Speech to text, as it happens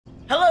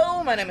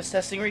Hello, my name is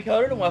Testing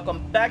Recoded, and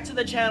welcome back to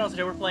the channel.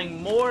 Today we're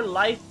playing more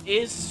Life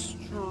is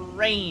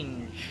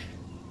Strange.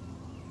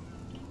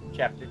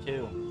 Chapter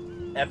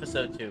 2.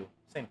 Episode 2.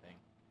 Same thing.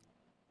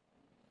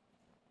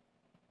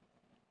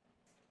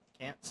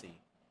 Can't see.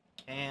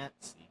 Can't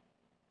see.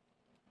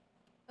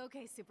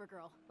 Okay,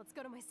 Supergirl, let's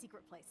go to my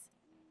secret place.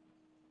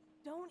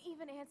 Don't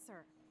even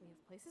answer. We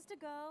have places to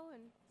go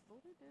and people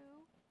to do.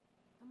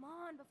 Come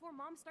on, before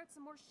Mom starts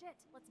some more shit.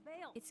 Let's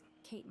bail. It's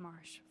Kate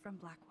Marsh from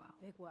Blackwell.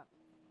 Big whoop.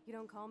 You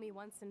don't call me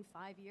once in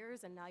 5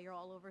 years and now you're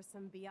all over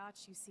some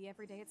biatch you see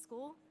every day at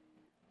school?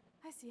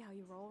 I see how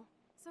you roll.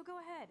 So go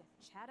ahead,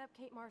 chat up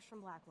Kate Marsh from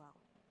Blackwell.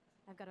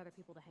 I've got other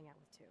people to hang out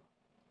with too.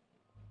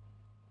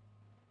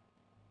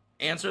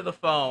 Answer the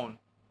phone.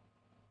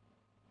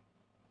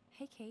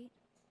 Hey, Kate.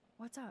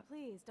 What's up?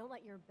 Please, don't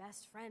let your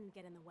best friend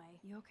get in the way.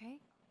 You okay?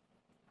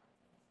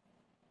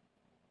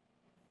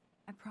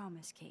 I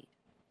promise, Kate.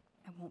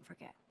 I won't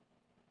forget.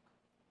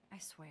 I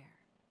swear.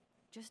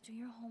 Just do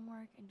your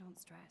homework and don't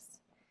stress.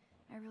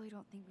 I really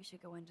don't think we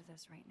should go into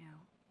this right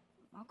now.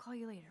 I'll call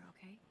you later,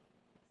 okay?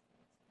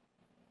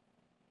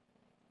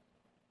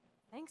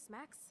 Thanks,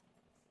 Max.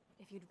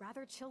 If you'd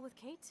rather chill with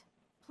Kate,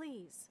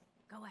 please,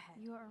 go ahead.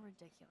 You are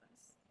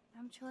ridiculous.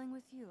 I'm chilling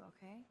with you,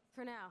 okay?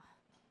 For now,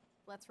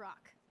 let's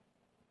rock.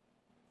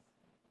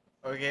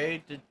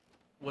 Okay,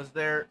 was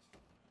there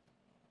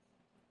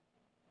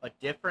a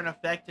different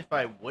effect if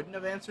I wouldn't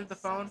have answered the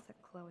phone? Sucks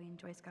that Chloe and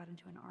Joyce got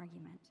into an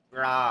argument.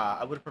 Ah,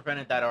 I would have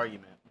prevented that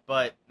argument,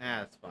 but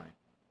nah, it's fine.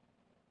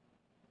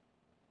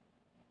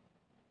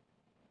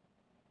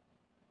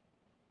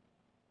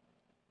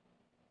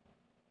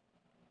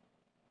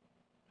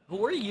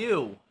 Who are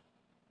you?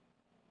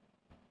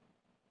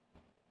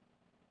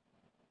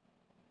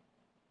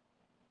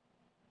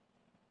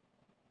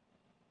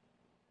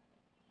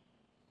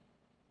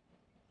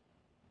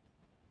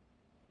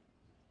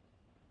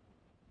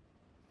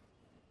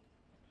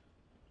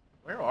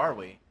 Where are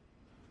we?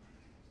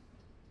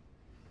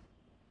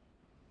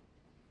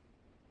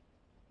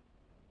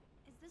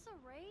 Is this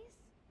a race?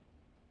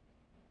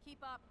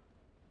 Keep up.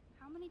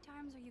 How many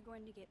times are you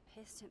going to get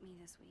pissed at me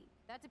this week?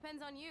 That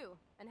depends on you,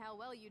 and how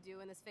well you do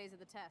in this phase of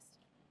the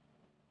test.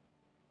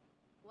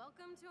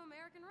 Welcome to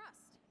American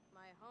Rust,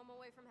 my home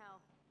away from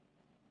hell.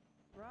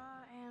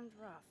 Raw and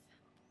rough.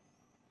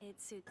 It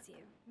suits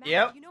you. Matt,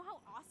 Yep. You know how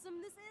awesome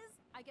this is?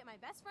 I get my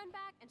best friend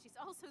back, and she's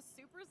also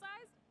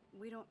supersized.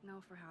 We don't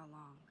know for how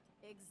long.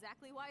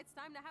 Exactly why it's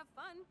time to have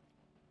fun.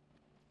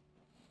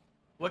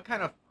 What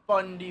kind of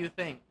fun do you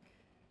think?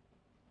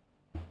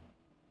 Are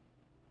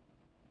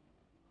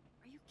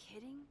you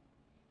kidding?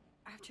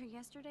 After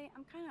yesterday,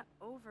 I'm kind of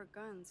over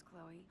guns,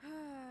 Chloe.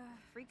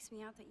 Freaks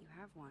me out that you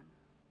have one.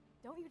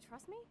 Don't you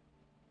trust me?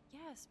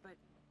 Yes, but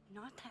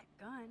not that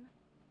gun.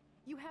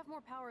 You have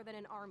more power than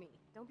an army.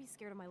 Don't be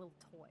scared of my little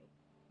toy.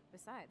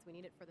 Besides, we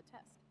need it for the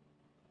test.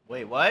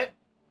 Wait, what?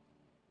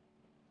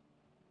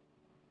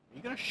 Are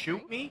you gonna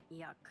shoot me?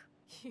 Yuck.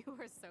 You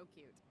are so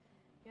cute.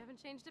 You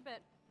haven't changed a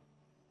bit.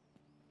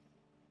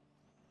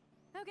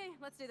 Okay,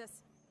 let's do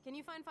this. Can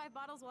you find 5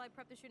 bottles while I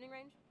prep the shooting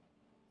range?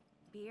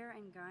 Beer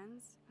and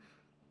guns?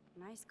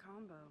 Nice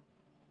combo.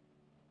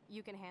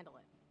 You can handle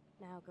it.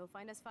 Now go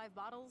find us 5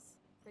 bottles,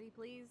 pretty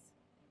please.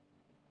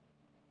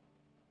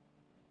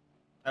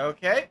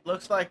 Okay,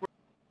 looks like we're...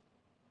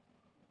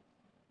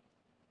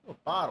 Oh, a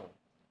bottle.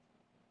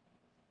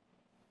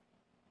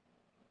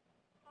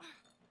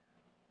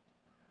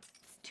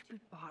 Stupid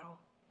bottle.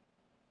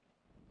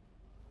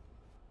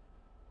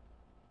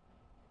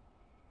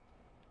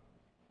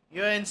 You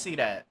didn't see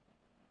that.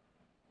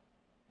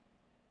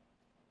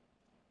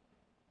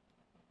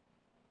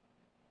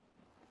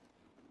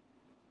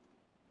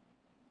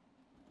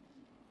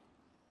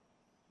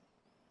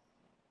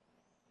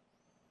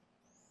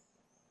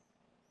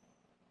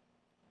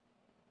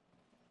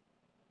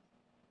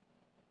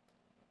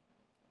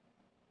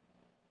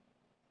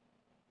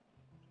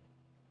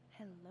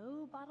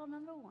 Hello, bottle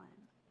number 1.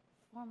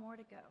 4 more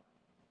to go.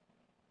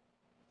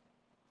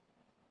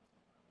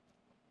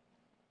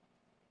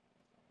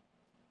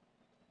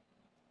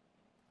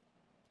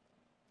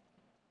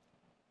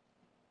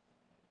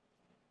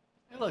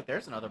 Hey, look,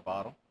 there's another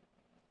bottle.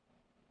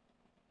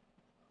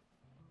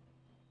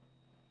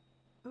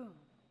 Boom.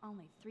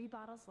 Only 3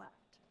 bottles left.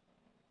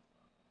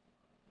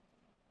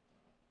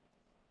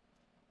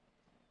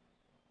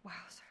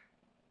 Wowzer.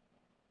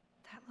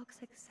 That looks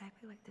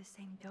exactly like the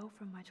same dough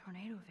from my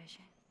tornado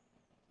vision.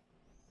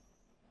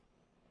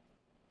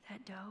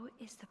 That dough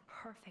is the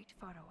perfect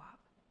photo op.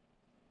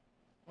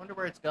 Wonder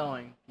where it's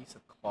going. Piece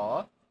of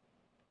cloth?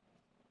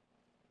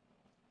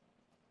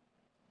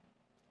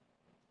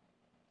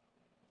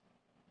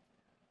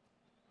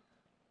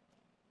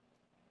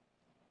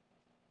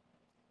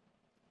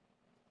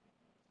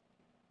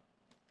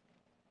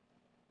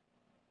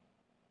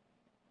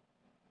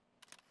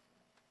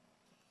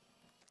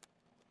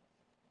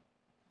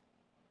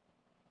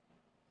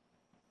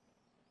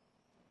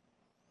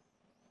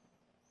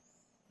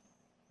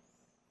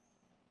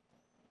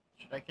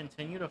 Should I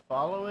continue to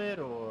follow it,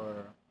 or...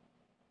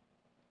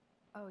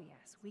 Oh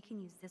yes, we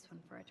can use this one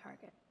for a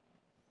target.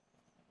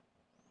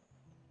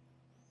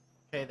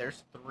 Okay,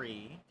 there's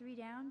 3. 3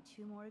 down,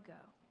 2 more to go.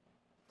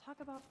 Talk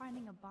about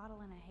finding a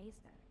bottle in a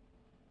haystack.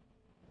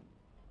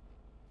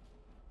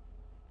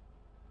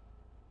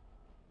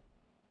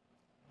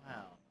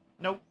 Wow.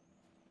 Nope.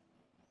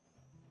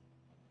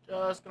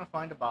 Just gonna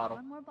find a bottle.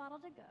 1 more bottle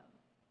to go.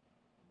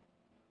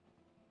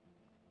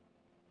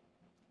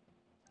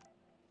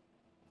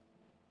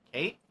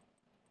 Kate?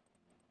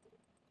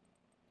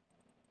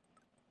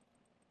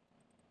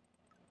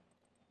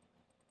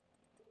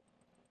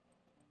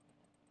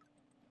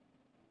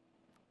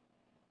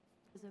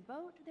 There's a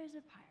boat, there's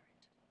a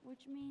pirate,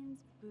 which means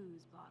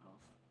booze bottles.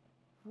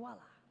 Voila!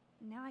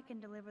 Now I can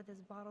deliver this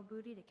bottle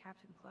booty to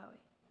Captain Chloe.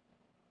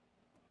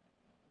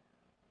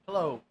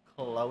 Hello,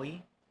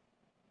 Chloe.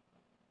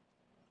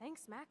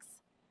 Thanks, Max.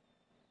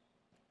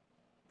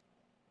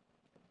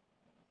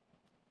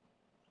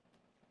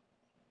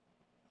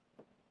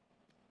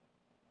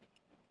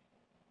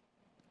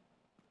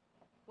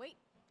 Wait,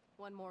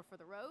 one more for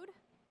the road.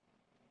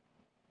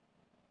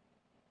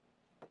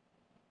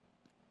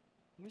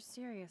 You're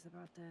serious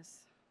about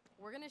this.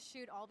 We're gonna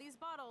shoot all these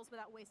bottles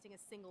without wasting a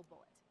single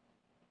bullet.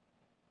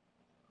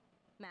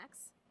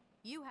 Max,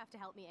 you have to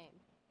help me aim.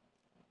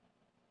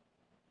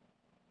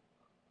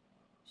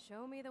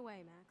 Show me the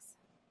way, Max.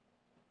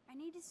 I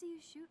need to see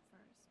you shoot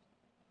first.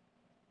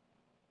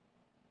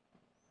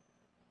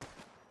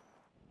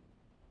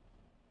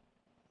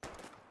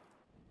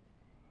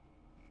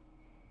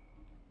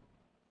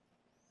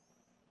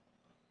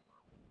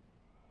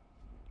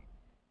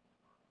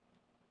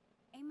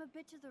 Aim a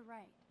bit to the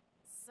right.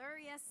 Sir,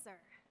 yes, sir.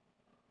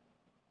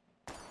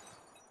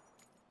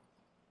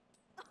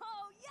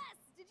 Oh, yes!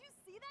 Did you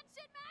see that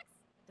shit, Max?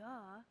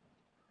 Duh.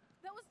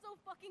 That was so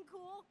fucking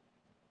cool.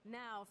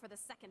 Now for the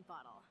second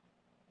bottle.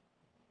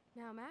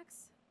 Now,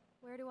 Max,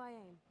 where do I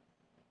aim?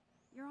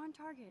 You're on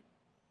target.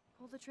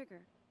 Pull the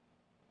trigger.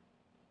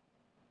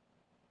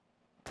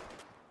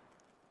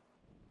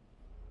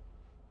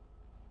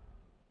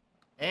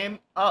 Aim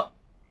up.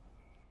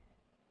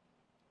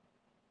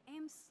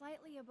 Aim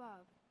slightly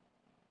above.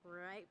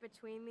 Right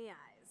between the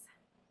eyes.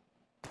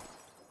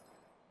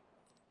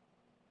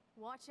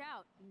 Watch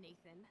out,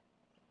 Nathan.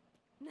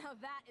 Now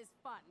that is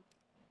fun.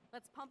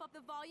 Let's pump up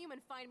the volume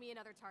and find me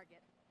another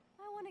target.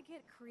 I want to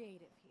get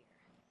creative here.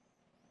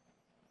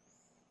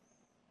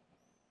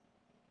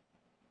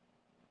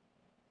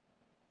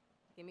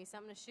 Give me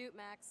something to shoot,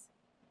 Max.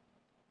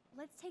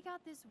 Let's take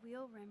out this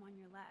wheel rim on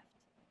your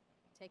left.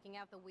 Taking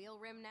out the wheel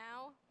rim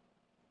now?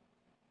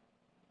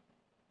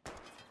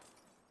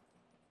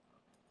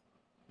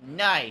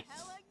 Nice.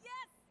 Hella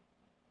yes!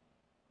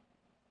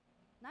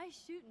 Nice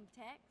shooting,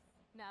 Tex.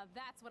 Now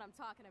that's what I'm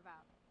talking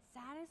about.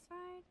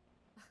 Satisfied?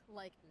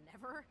 Like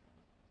never?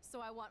 So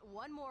I want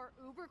one more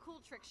uber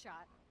cool trick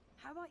shot.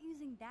 How about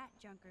using that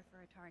junker for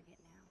a target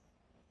now?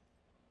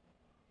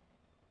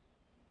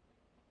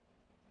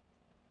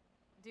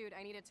 Dude,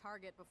 I need a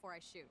target before I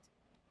shoot.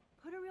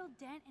 Put a real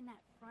dent in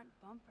that front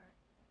bumper.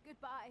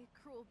 Goodbye,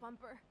 cruel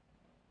bumper.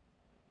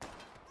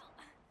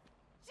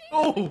 Jesus,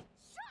 Oh! I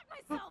shot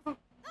myself! Ugh,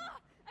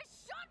 I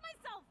shot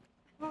myself!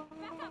 Back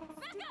up,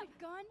 back up! Stupid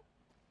gun!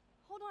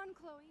 Hold on,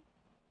 Chloe.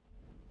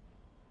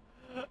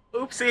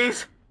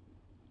 Oopsies.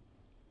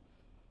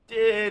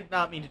 Did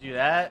not mean to do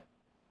that.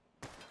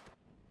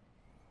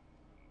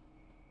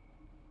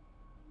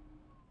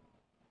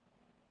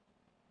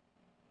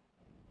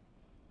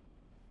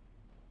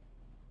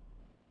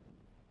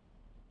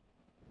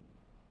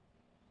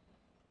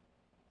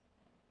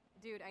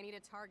 Dude, I need a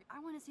target. I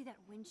want to see that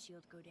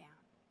windshield go down.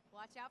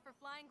 Watch out for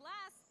flying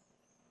glass.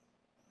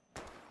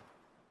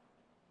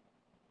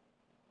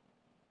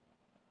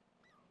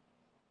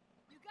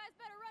 You guys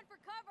better run for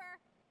cover.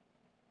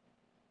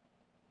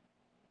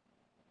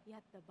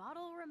 Yet the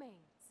bottle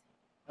remains.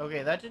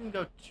 Okay, that didn't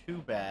go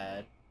too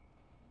bad.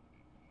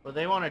 But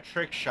they want a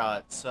trick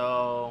shot,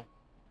 so...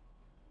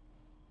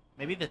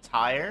 maybe the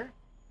tire?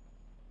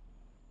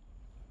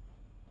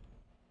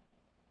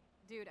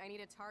 Dude, I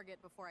need a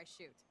target before I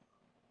shoot.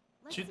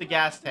 Let's Shoot see the what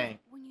gas happens tank.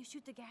 when you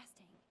shoot the gas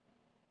tank.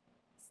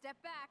 Step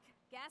back,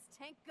 gas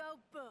tank go,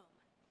 boom.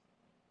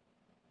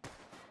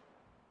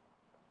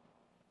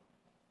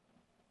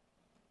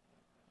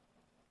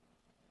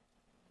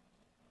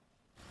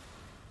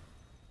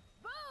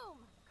 Boom!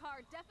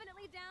 Car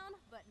definitely down,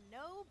 but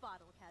no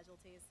bottle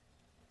casualties.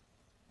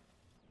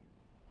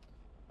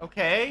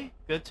 Okay,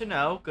 good to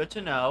know, good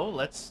to know.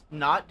 Let's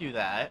not do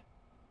that.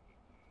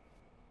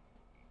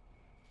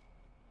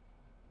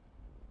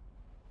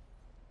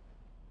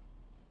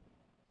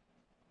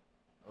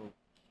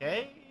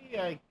 Okay,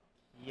 I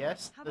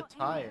guess How the about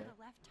aiming tire. for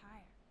the left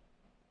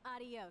tire?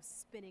 Adios,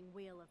 spinning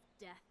wheel of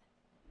death.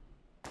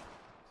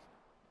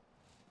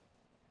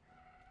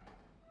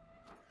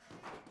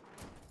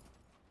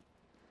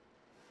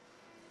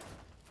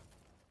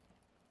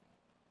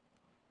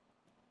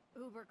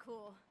 Uber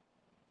cool.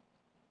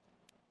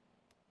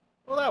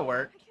 Well, that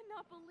worked. I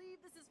cannot believe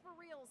this is for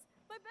reals.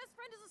 My best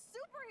friend is a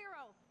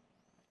superhero.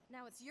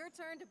 Now it's your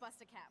turn to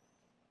bust a cap.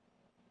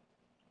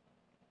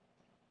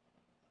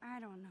 I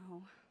don't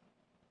know.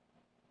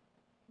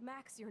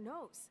 Max, your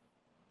nose.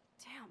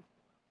 Damn,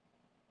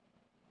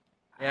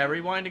 Yeah,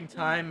 rewinding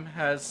time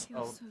has a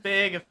Feels so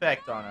big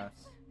effect on us.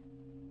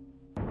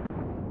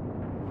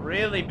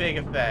 Really big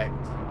effect.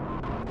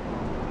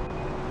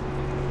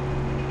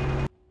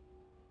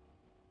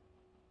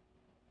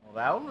 Well,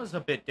 that one was a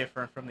bit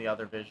different from the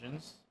other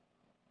visions.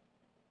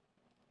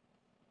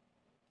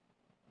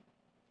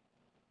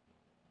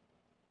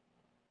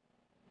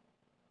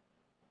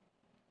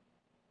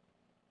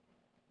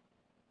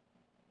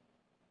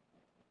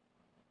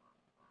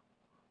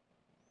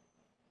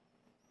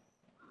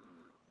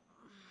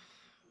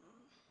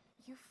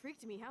 You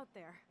freaked me out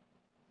there.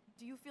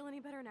 Do you feel any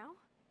better now?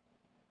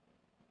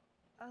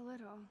 A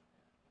little.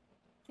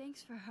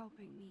 Thanks for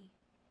helping me.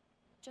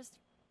 Just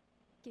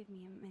give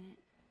me a minute.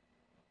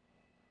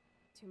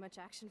 Too much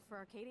action for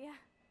Arcadia?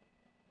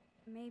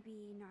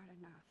 Maybe not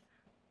enough.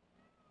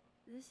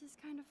 This is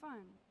kind of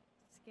fun.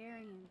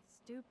 Scary and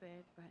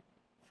stupid, but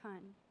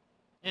fun.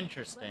 Let me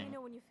Interesting.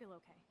 know when you feel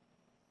okay.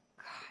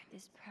 God,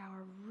 this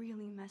power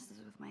really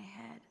messes with my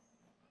head.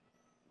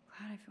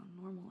 Glad I feel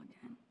normal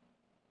again.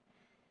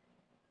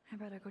 I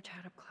better go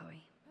chat up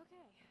Chloe.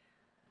 Okay.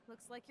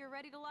 Looks like you're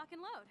ready to lock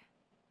and load.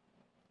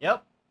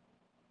 Yep.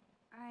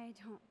 I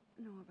don't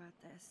know about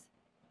this.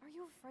 Are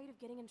you afraid of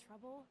getting in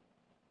trouble?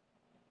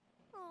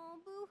 Oh,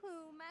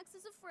 boo-hoo, Max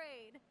is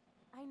afraid.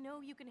 I know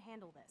you can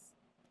handle this,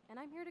 and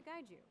I'm here to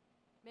guide you.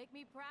 Make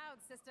me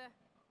proud, sister.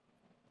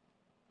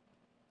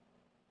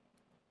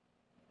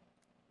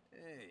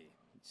 Hey,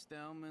 it's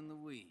Thelma and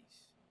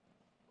Louise.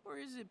 Or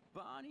is it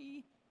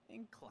Bonnie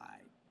and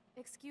Clyde?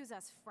 Excuse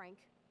us, Frank.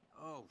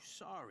 Oh,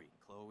 sorry,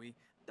 Chloe.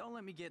 Don't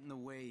let me get in the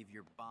way of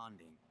your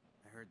bonding.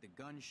 I heard the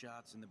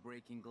gunshots and the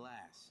breaking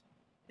glass.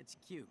 It's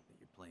cute that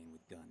you're playing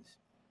with guns.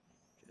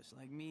 Just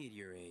like me at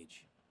your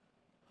age.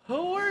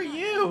 Who are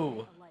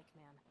you? Alike,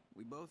 man.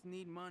 We both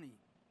need money.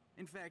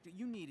 In fact,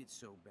 you need it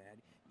so bad,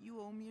 you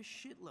owe me a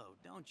shitload,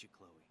 don't you,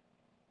 Chloe?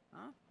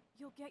 Huh?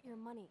 You'll get your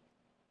money.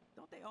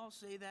 Don't they all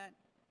say that?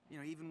 You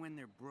know, even when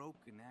they're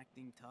broke and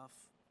acting tough?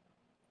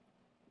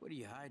 What are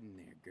you hiding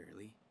there,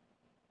 girlie?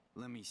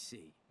 Let me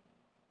see.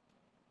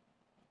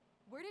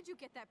 Where did you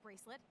get that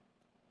bracelet?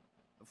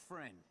 A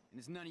friend, and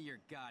it's none of your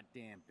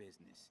goddamn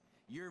business.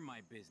 You're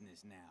my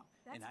business now.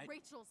 That's and I...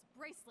 Rachel's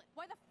bracelet.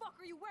 Why the fuck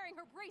are you wearing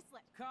her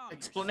bracelet? Calm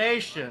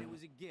Explanation. yourself, right? It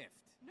was a gift.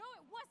 No,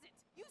 it wasn't.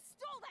 You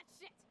stole that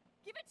shit.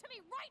 Give it to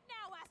me right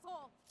now,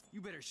 asshole.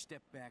 You better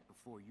step back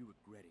before you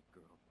regret it,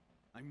 girl.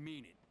 I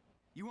mean it.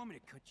 You want me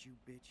to cut you,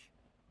 bitch?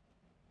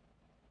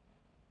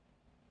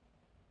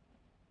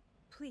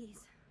 Please.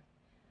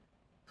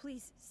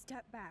 Please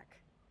step back.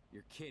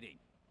 You're kidding.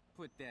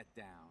 Put that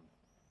down.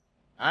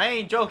 I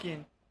ain't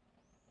joking.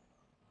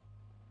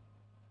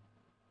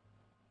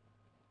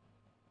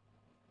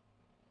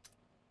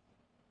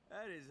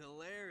 That is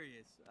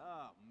hilarious.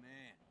 Oh,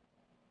 man.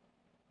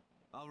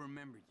 I'll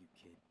remember you,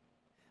 kid.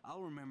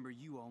 I'll remember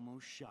you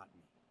almost shot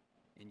me.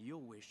 And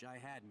you'll wish I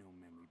had no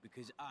memory,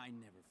 because I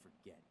never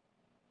forget.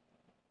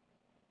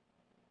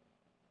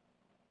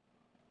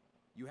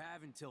 You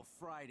have until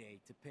Friday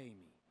to pay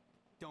me.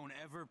 Don't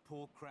ever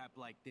pull crap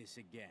like this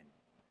again.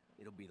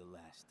 It'll be the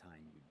last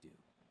time you do.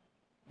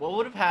 What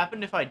would have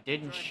happened if I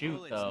didn't Try shoot,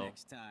 bullets though?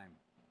 next time,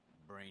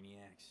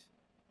 brainiacs.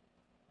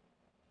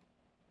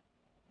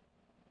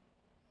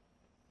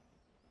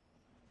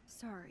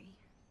 Sorry.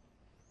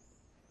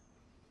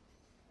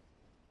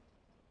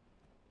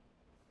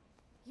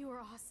 You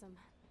were awesome.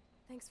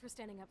 Thanks for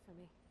standing up for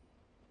me.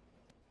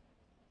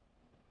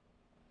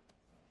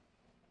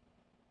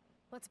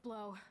 Let's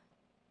blow.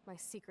 My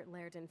secret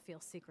lair didn't feel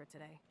secret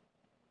today.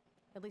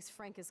 At least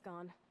Frank is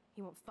gone.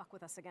 He won't fuck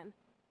with us again.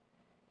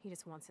 He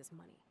just wants his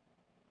money.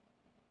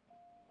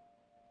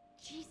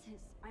 Jesus,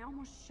 I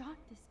almost shot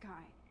this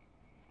guy.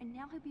 And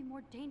now he'll be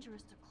more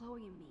dangerous to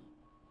Chloe and me.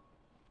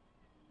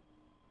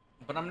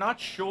 But I'm not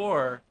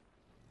sure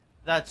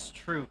that's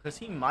true, because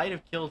he might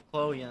have killed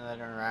Chloe in that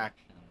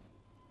interaction.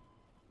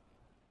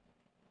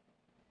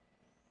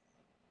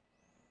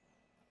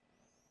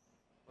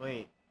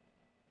 Wait.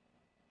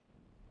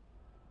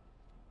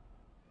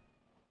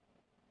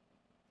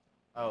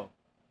 Oh.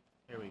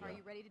 Here we go. Are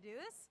you ready to do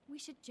this? We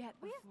should jet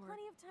We before... have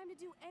plenty of time to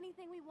do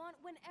anything we want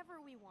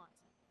whenever we want.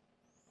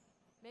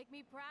 Make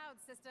me proud,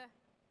 sister.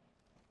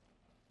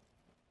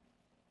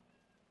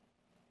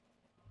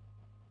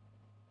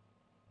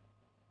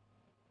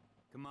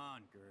 Come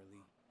on,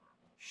 girlie.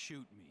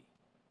 Shoot me.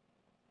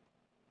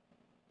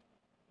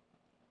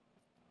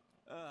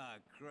 Ah,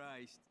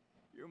 Christ.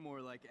 You're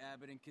more like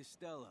Abbott and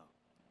Costello.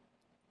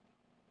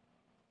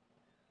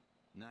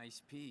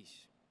 Nice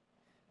piece.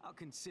 I'll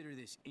consider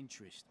this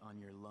interest on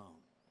your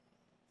loan.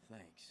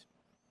 Thanks.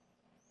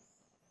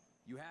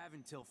 You have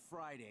until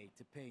Friday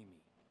to pay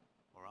me,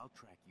 or I'll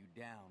track you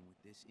down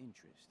with this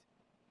interest.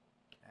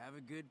 Have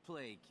a good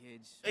play,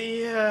 kids.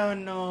 Yeah,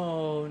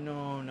 no.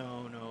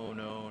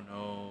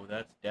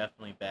 That's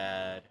definitely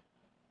bad.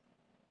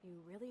 You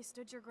really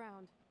stood your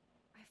ground.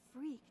 I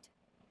freaked.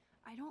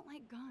 I don't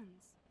like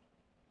guns.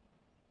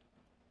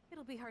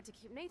 It'll be hard to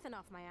keep Nathan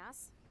off my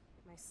ass.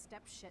 My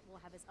step-shit will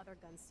have his other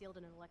gun sealed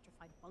in an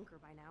electrified bunker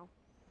by now.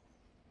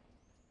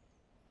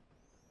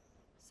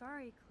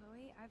 sorry,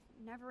 Chloe. I've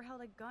never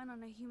held a gun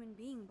on a human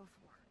being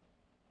before.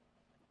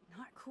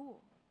 Not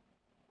cool.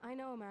 I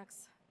know,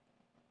 Max.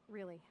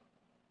 Really.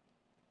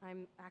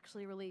 I'm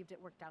actually relieved it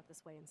worked out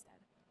this way instead.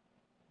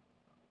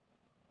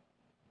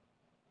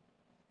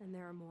 And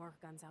there are more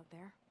guns out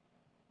there.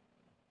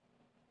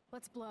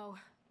 Let's blow.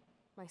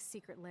 My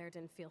secret lair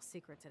didn't feel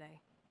secret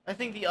today. I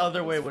think the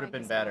other way Once would have Frank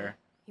been is better. gone,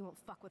 he won't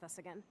fuck with us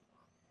again.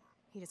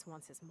 He just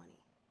wants his money.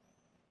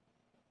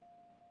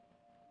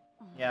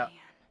 Oh, Yeah. man.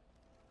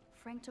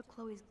 Frank took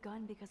Chloe's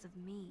gun because of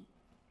me.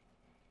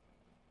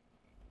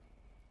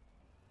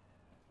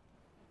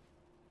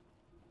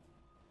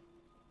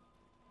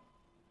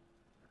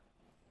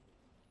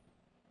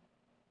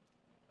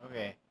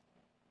 Okay.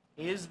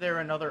 Is there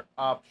another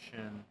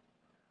option?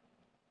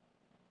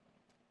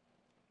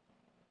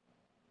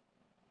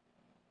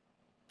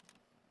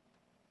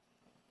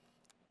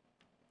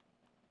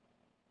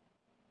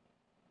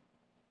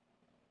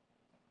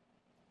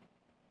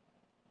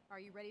 Are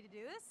you ready to do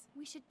this?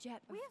 We should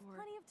jet before. We have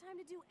plenty of time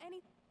to do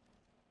any...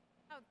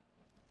 Oh.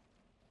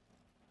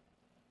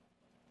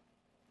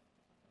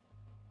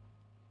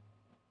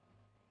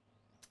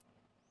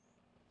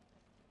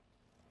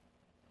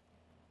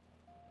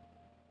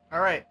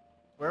 Alright.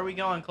 Where are we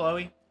going,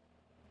 Chloe?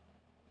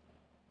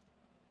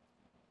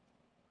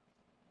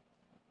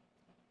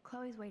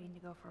 Chloe's waiting to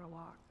go for a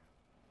walk.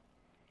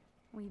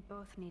 We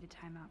both need a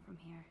timeout from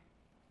here.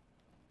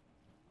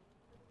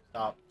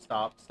 Stop,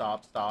 stop,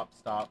 stop, stop,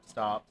 stop,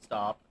 stop,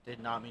 stop.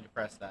 Did not mean to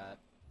press that.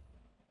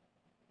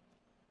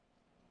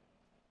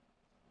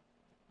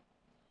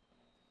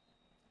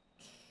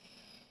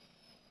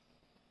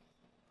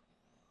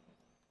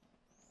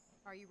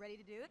 Are you ready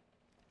to do it?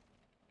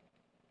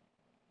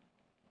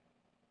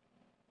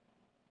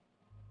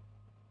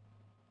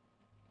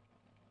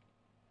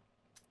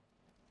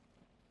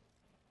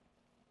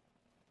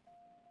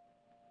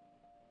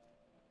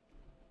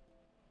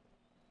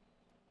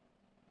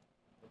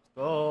 Let's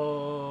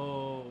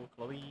go,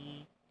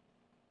 Chloe.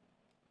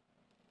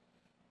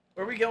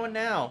 Where are we going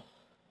now?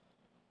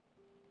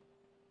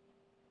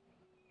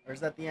 Or is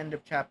that the end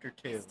of chapter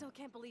 2? I still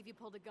can't believe you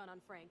pulled a gun on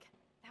Frank.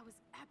 That was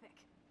epic.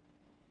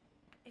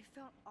 It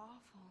felt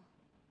awful.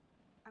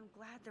 I'm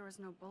glad there was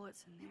no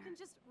bullets in You there. can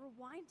just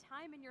rewind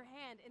time in your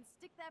hand and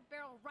stick that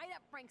barrel right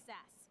up Frank's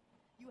ass.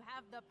 You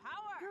have the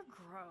power! You're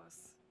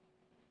gross.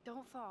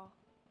 Don't fall.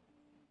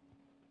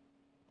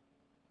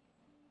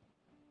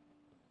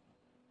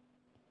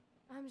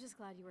 I'm just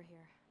glad you were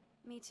here.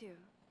 Me too.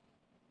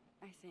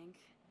 I think.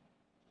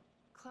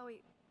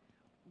 Chloe,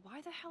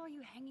 why the hell are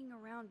you hanging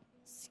around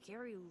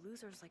scary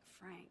losers like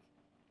Frank?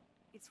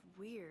 It's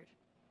weird.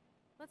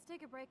 Let's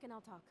take a break and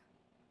I'll talk.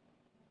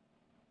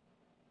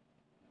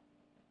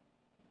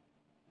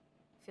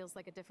 Feels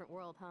like a different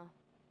world, huh?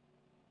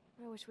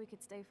 I wish we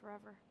could stay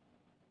forever.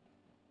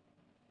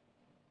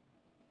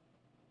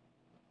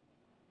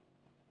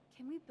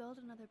 Can we build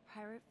another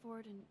pirate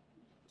fort and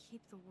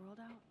keep the world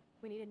out?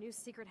 We need a new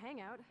secret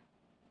hangout.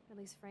 At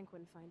least Frank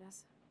wouldn't find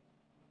us.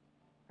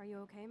 Are you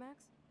okay,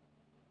 Max?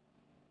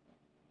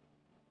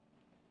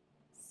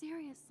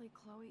 Seriously,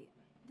 Chloe,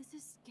 this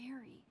is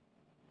scary.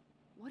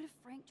 What if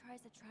Frank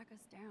tries to track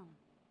us down?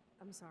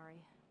 I'm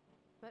sorry,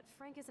 but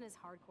Frank isn't as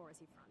hardcore as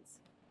he fronts.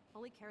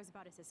 All he cares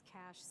about is his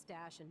cash,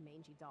 stash, and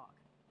mangy dog.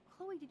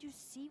 Chloe, did you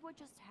see what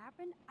just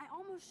happened? I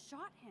almost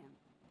shot him.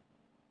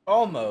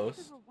 Almost.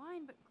 I could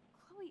rewind, but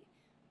Chloe,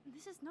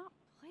 this is not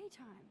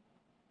playtime.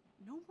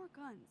 No more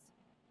guns.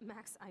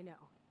 Max, I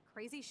know.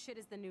 Crazy shit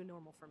is the new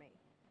normal for me.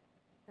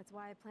 That's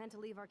why I plan to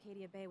leave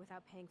Arcadia Bay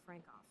without paying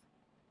Frank off.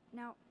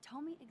 Now,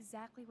 tell me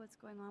exactly what's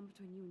going on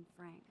between you and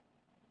Frank.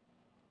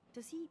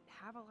 Does he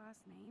have a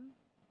last name?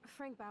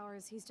 Frank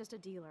Bowers, he's just a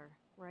dealer,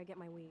 where I get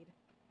my weed.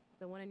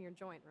 The one in your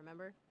joint,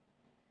 remember?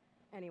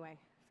 Anyway,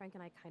 Frank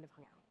and I kind of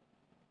hung out.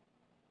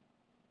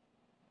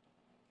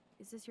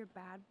 Is this your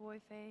bad boy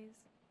phase?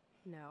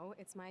 No,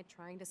 it's my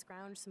trying to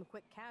scrounge some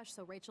quick cash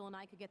so Rachel and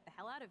I could get the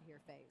hell out of here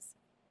phase.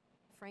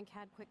 Frank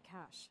had quick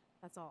cash,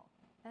 that's all.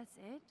 That's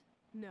it?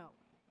 No,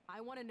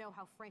 I want to know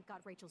how Frank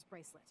got Rachel's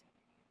bracelet.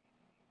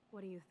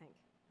 What do you think?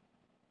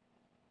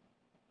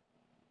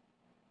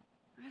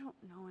 I don't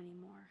know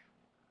anymore.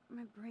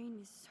 My brain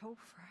is so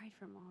fried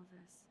from all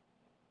this.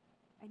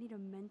 I need a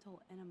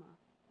mental enema.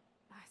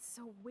 It's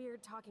so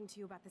weird talking to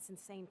you about this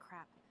insane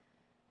crap.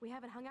 We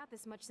haven't hung out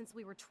this much since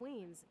we were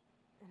tweens,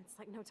 and it's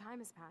like no time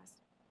has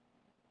passed.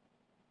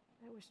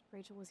 I wish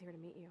Rachel was here to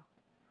meet you.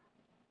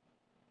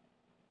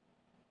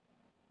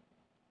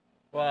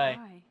 Why?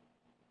 Why?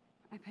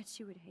 I bet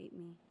she would hate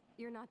me.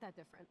 You're not that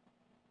different.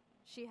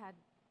 She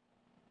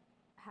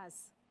has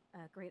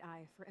a great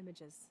eye for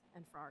images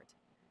and for art.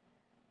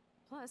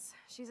 Plus,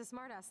 she's a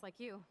smartass like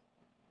you.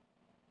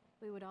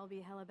 We would all be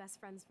hella best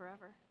friends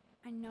forever.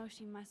 I know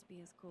she must be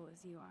as cool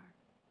as you are.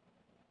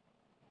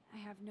 I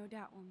have no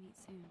doubt we'll meet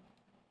soon.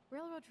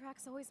 Railroad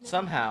tracks always make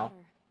Somehow. me feel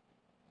better.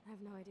 I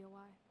have no idea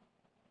why.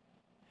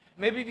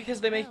 Maybe because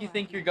they make you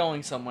think you're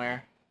going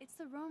somewhere. It's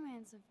the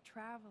romance of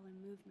travel and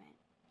movement.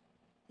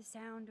 The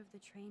sound of the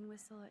train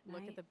whistle at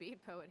night. Look at the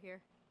beat poet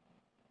here.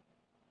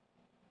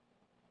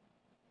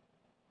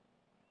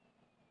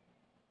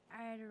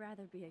 I'd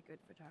rather be a good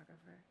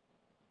photographer.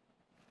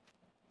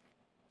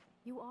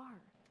 You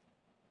are.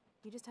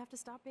 You just have to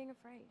stop being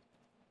afraid.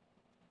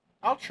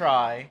 I'll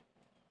try.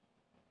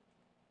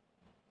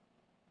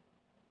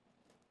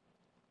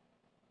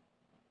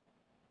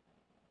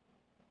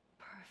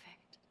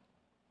 Perfect.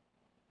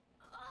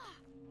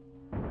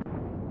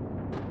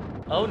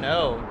 Oh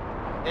no.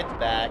 It's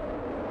back.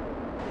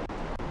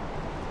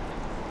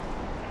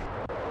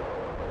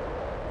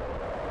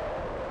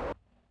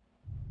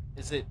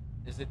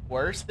 Is it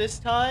worse this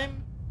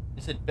time?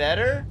 Is it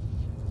better?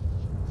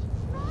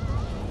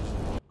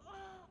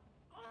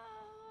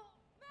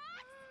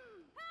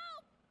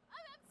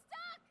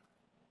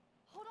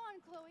 Hold on,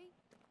 Chloe.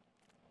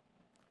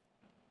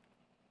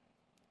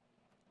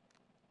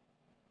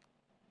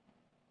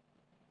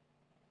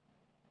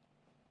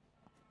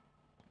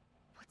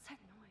 What's that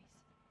noise?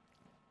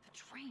 The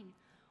train.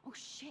 Oh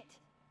shit.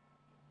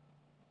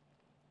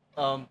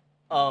 Um,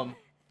 um,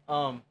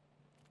 um,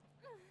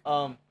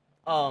 um,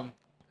 um,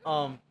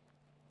 um,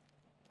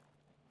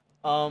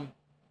 um.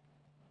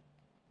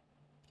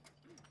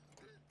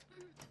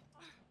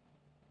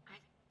 I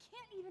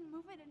can't even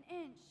move it an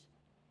inch.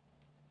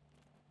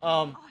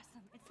 Um,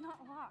 Awesome, it's not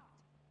locked.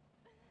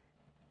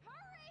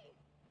 Hurry!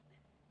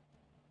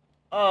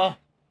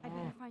 I'd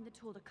better find a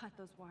tool to cut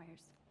those wires.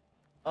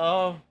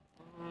 uh,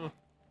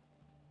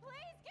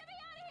 Please, get me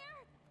out of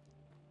here!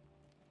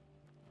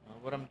 know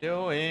what I'm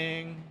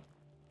doing.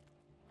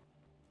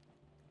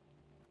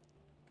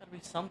 Gotta be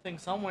something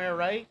somewhere,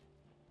 right?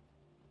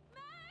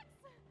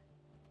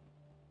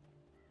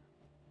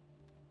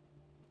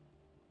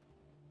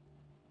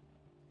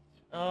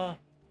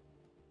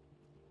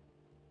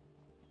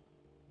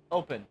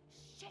 Open.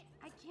 Shit,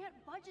 I can't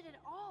budge it at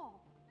all.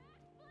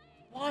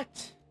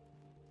 What?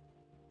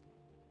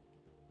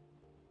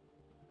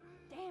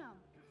 Damn,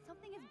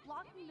 something is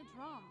blocking the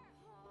drum.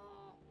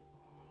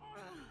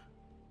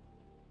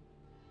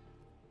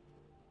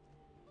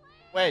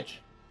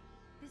 Wedge.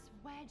 This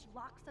wedge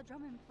locks the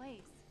drum in place.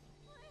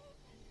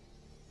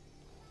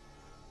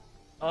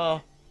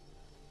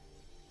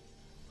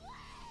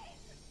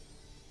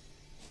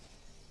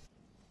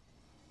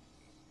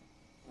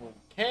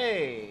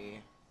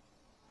 Okay.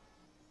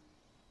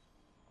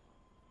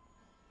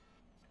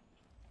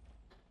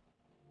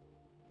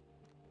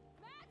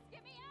 Max,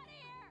 get me out of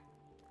here!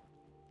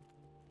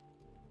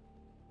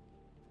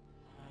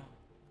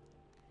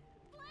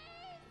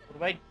 What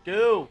do I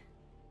do?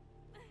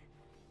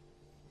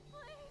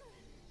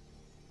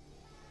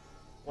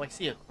 Oh, I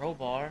see a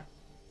crowbar.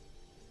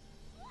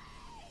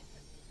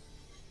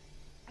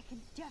 I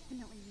can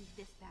definitely use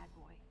this bad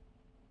boy.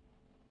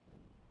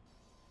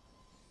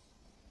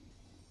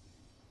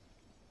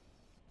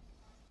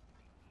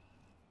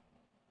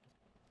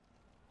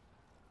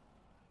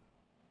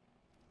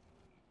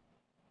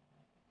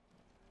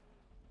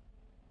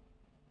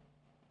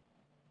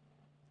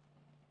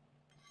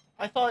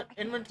 I thought I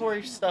can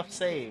inventory definitely stuff use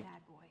this saved.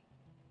 bad boy.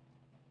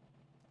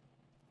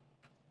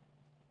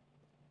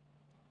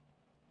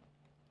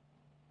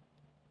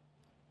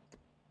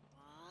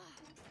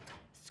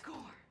 Score.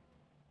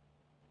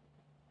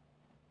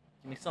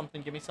 Give me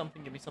something, give me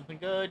something, give me something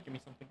good, give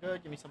me something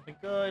good, give me something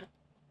good.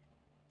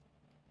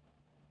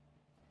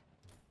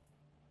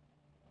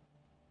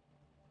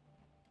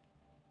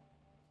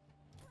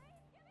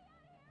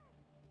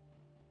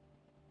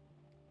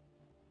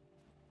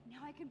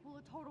 Now I can pull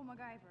a total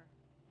MacGyver.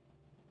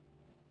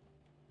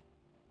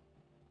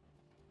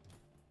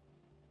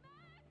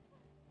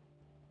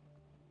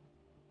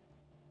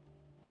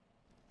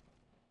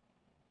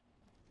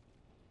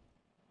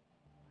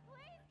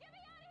 Please, get me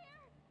out of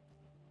here!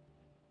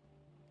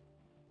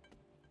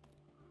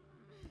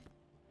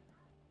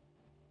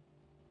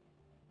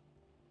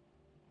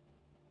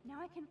 Now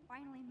I can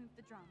finally move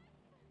the drum.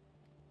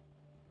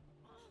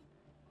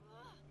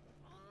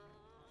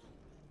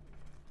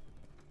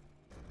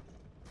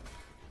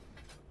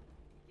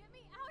 Get me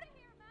out of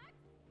here, Max!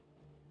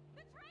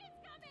 The train's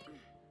coming!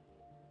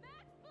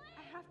 Max, please! I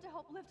have to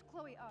help lift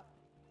Chloe up.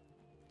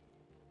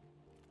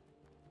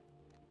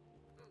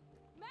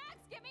 Max,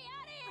 get me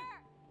out of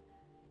here!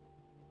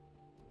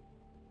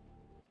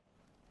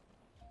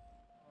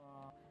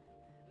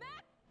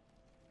 Max!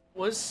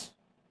 Was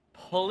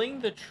pulling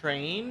the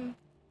train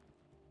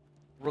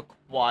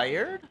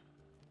required?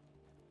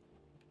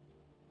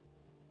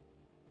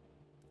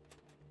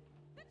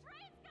 The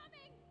train's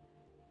coming!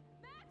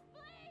 Max,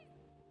 please!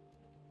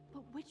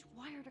 But which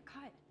wire to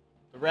cut?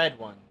 The red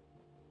one.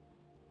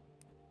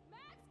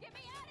 Max, get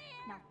me out of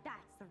here! Now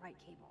that's the right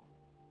cable.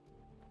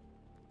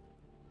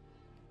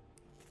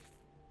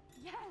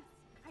 Yes,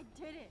 I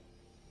did it.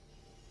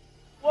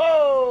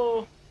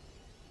 Whoa!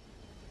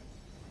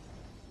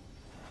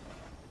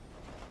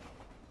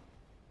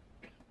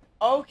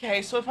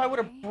 Okay, so if I would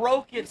have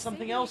broke it,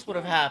 something else would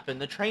have happened.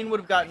 The train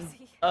would have gotten,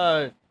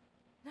 Now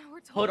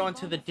we're put totally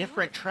onto the bombed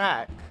different for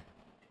track.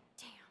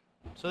 Damn.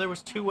 So there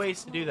was two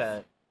ways to do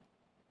that.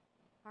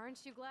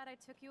 Aren't you glad I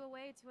took you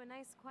away to a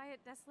nice,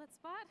 quiet, desolate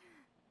spot?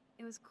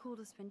 It was cool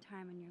to spend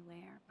time in your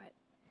lair, but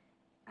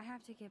I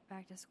have to get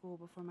back to school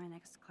before my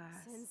next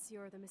class. Since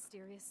you're the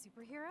mysterious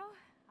superhero,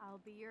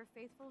 I'll be your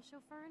faithful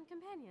chauffeur and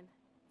companion.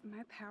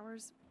 My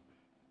powers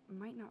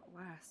might not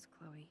last,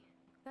 Chloe.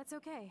 That's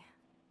okay.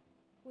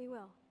 We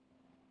will.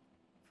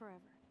 Forever.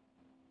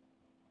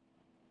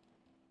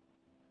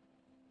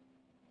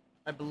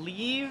 I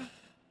believe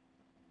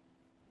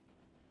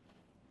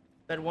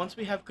that once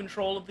we have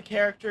control of the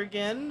character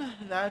again,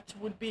 that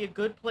would be a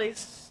good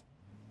place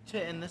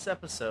to end this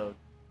episode.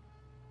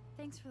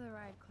 Thanks for the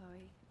ride,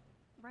 Chloe.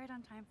 Right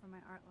on time for my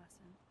art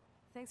lesson.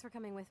 Thanks for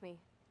coming with me.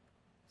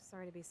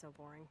 Sorry to be so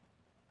boring.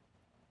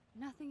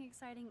 Nothing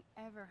exciting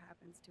ever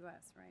happens to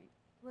us, right?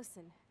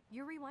 Listen,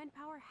 your rewind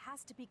power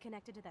has to be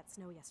connected to that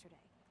snow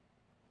yesterday.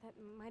 That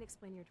might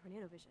explain your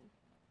tornado vision.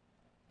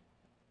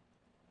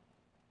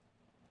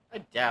 I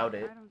doubt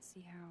it. I don't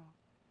see how.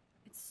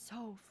 It's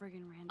so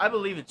friggin' random. I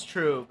believe it's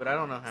true, but I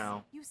don't know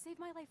how. You saved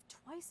my life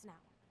twice now.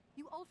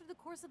 You altered the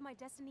course of my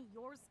destiny,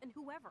 yours, and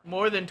whoever.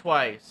 More than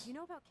twice. You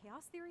know about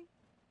chaos theory?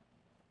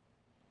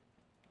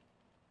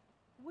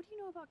 What do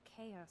you know about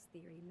chaos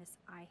theory, Miss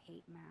I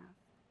Hate Math?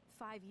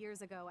 5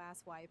 years ago,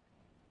 asswipe.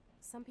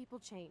 Some people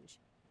change.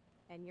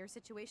 And your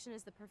situation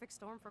is the perfect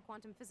storm for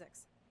quantum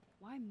physics.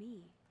 Why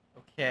me?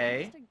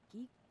 Okay. I'm just a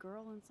geek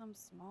girl in some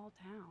small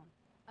town.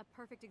 A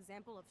perfect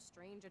example of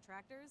strange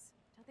attractors.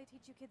 Don't they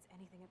teach you kids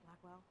anything at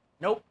Blackwell?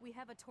 Nope. We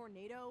have a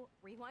tornado,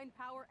 rewind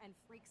power, and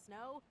freak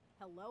snow.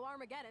 Hello,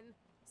 Armageddon.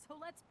 So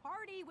let's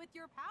party with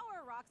your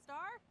power,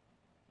 Rockstar!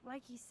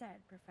 Like he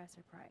said,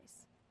 Professor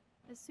Price,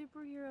 a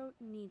superhero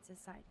needs a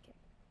sidekick.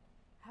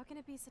 How can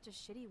it be such a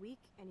shitty week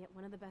and yet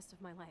one of the best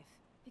of my life?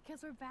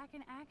 Because we're back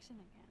in action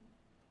again.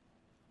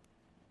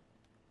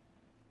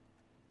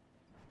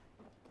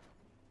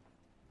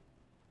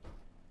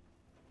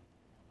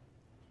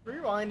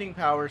 Rewinding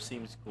power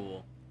seems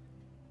cool.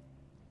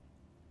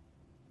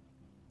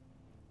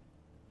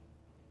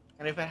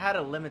 And if it had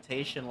a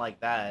limitation like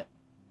that,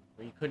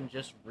 where you couldn't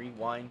just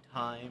rewind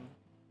time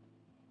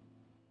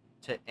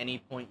to any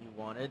point you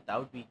wanted, that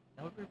would be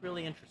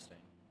really interesting.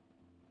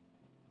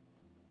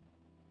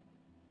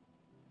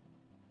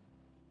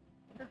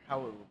 I wonder how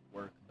it would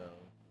work though.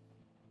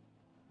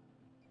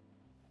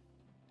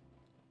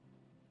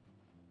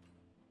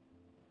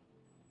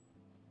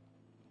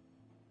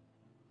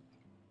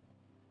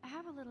 I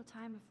have a little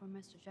time before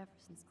Mr.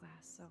 Jefferson's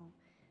class, so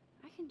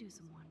I can do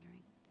some wandering.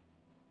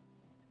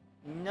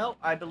 Nope,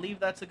 I believe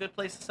that's a good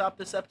place to stop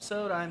this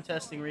episode. I'm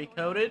Testing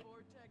Recoded.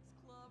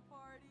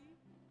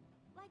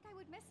 Like I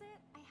would miss it.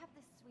 I have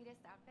the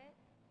sweetest outfit.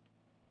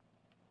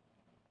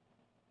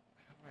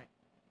 Alright.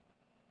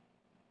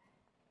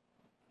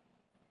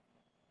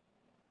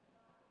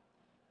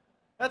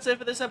 That's it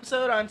for this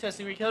episode. I'm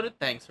Testing Recoded.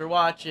 Thanks for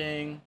watching.